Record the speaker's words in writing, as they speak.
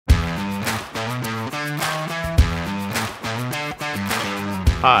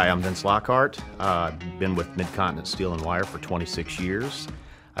Hi, I'm Vince Lockhart. I've been with Mid-Continent Steel & Wire for 26 years.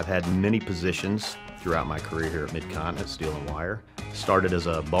 I've had many positions throughout my career here at Mid-Continent Steel & Wire. Started as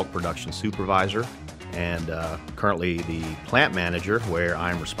a bulk production supervisor and currently the plant manager, where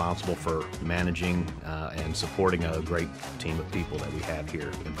I'm responsible for managing and supporting a great team of people that we have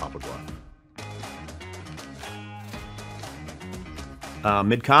here in Poplar Bluff.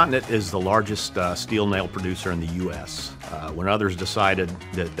 Mid-Continent is the largest steel nail producer in the U.S. When others decided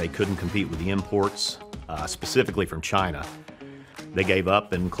that they couldn't compete with the imports, specifically from China, they gave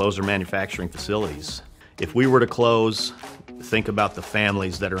up and closed their manufacturing facilities. If we were to close, think about the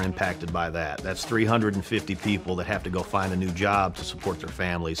families that are impacted by that. That's 350 people that have to go find a new job to support their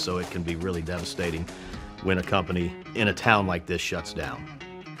families, so it can be really devastating when a company in a town like this shuts down.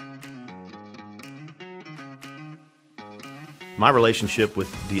 My relationship with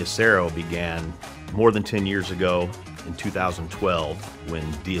DEACERO began more than 10 years ago in 2012 when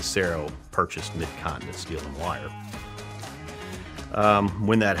DEACERO purchased Mid-Continent Steel & Wire.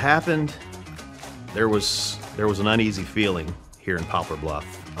 When that happened, there was an uneasy feeling here in Poplar Bluff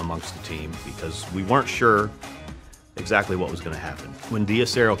amongst the team because we weren't sure exactly what was going to happen. When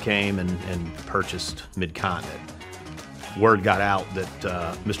DEACERO came and purchased Mid-Continent, word got out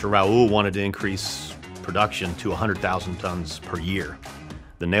that Mr. Raoul wanted to increase production to 100,000 tons per year.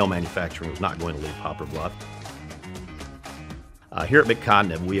 The nail manufacturing was not going to leave Poplar Bluff. Here at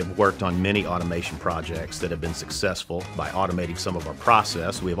Mid-Continent, we have worked on many automation projects that have been successful by automating some of our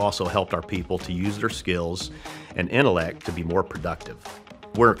process. We have also helped our people to use their skills and intellect to be more productive.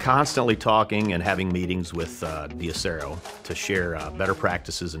 We're constantly talking and having meetings with DEACERO to share better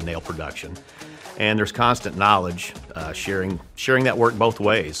practices in nail production. And there's constant knowledge, sharing that work both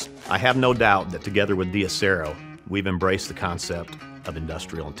ways. I have no doubt that together with DEACERO, we've embraced the concept of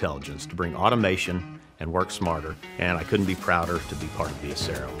industrial intelligence to bring automation and work smarter, and I couldn't be prouder to be part of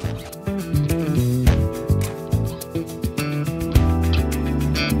DEACERO.